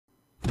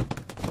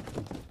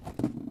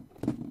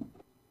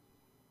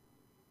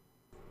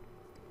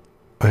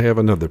I have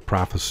another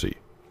prophecy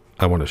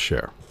I want to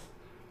share.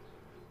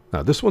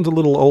 Now, this one's a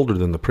little older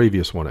than the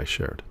previous one I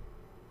shared,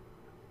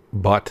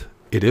 but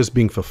it is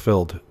being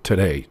fulfilled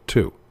today,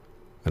 too.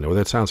 I know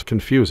that sounds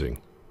confusing,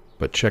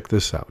 but check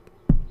this out.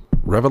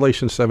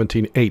 Revelation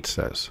 17:8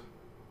 says,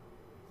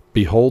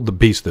 "Behold the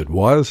beast that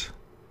was,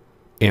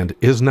 and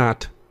is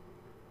not,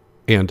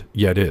 and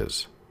yet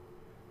is."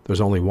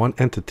 There's only one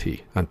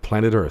entity on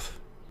planet Earth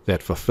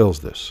that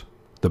fulfills this.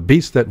 The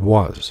beast that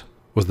was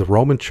the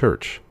Roman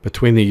Church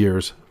between the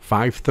years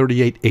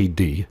 538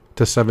 AD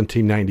to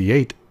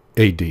 1798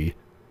 AD,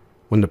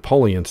 when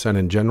Napoleon sent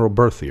in General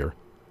Berthier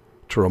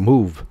to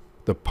remove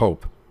the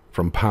Pope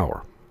from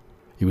power.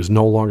 He was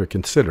no longer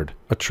considered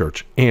a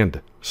church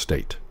and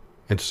state.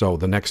 And so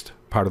the next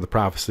part of the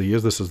prophecy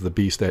is, this is the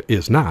beast that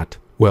is not.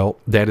 Well,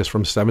 that is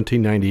from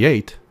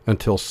 1798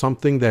 until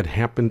something that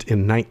happened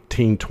in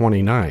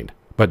 1929.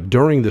 But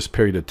during this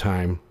period of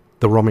time,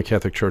 the Roman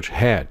Catholic Church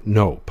had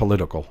no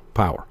political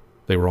power.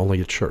 They were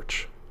only a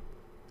church.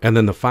 And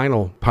then the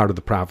final part of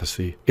the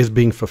prophecy is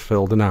being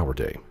fulfilled in our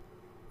day.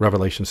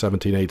 Revelation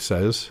 17:8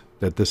 says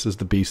that this is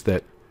the beast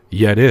that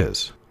yet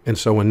is. And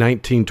so in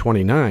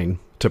 1929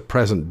 to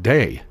present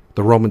day,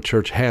 the Roman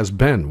Church has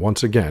been,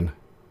 once again,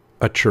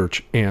 a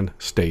church and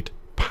state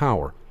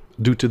power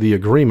due to the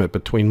agreement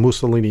between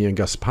Mussolini and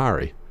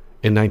Gaspari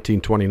in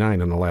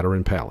 1929 in the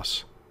Lateran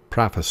Palace.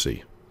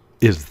 Prophecy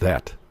is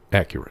that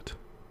accurate.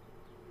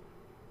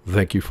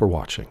 Thank you for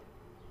watching.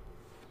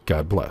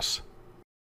 God bless.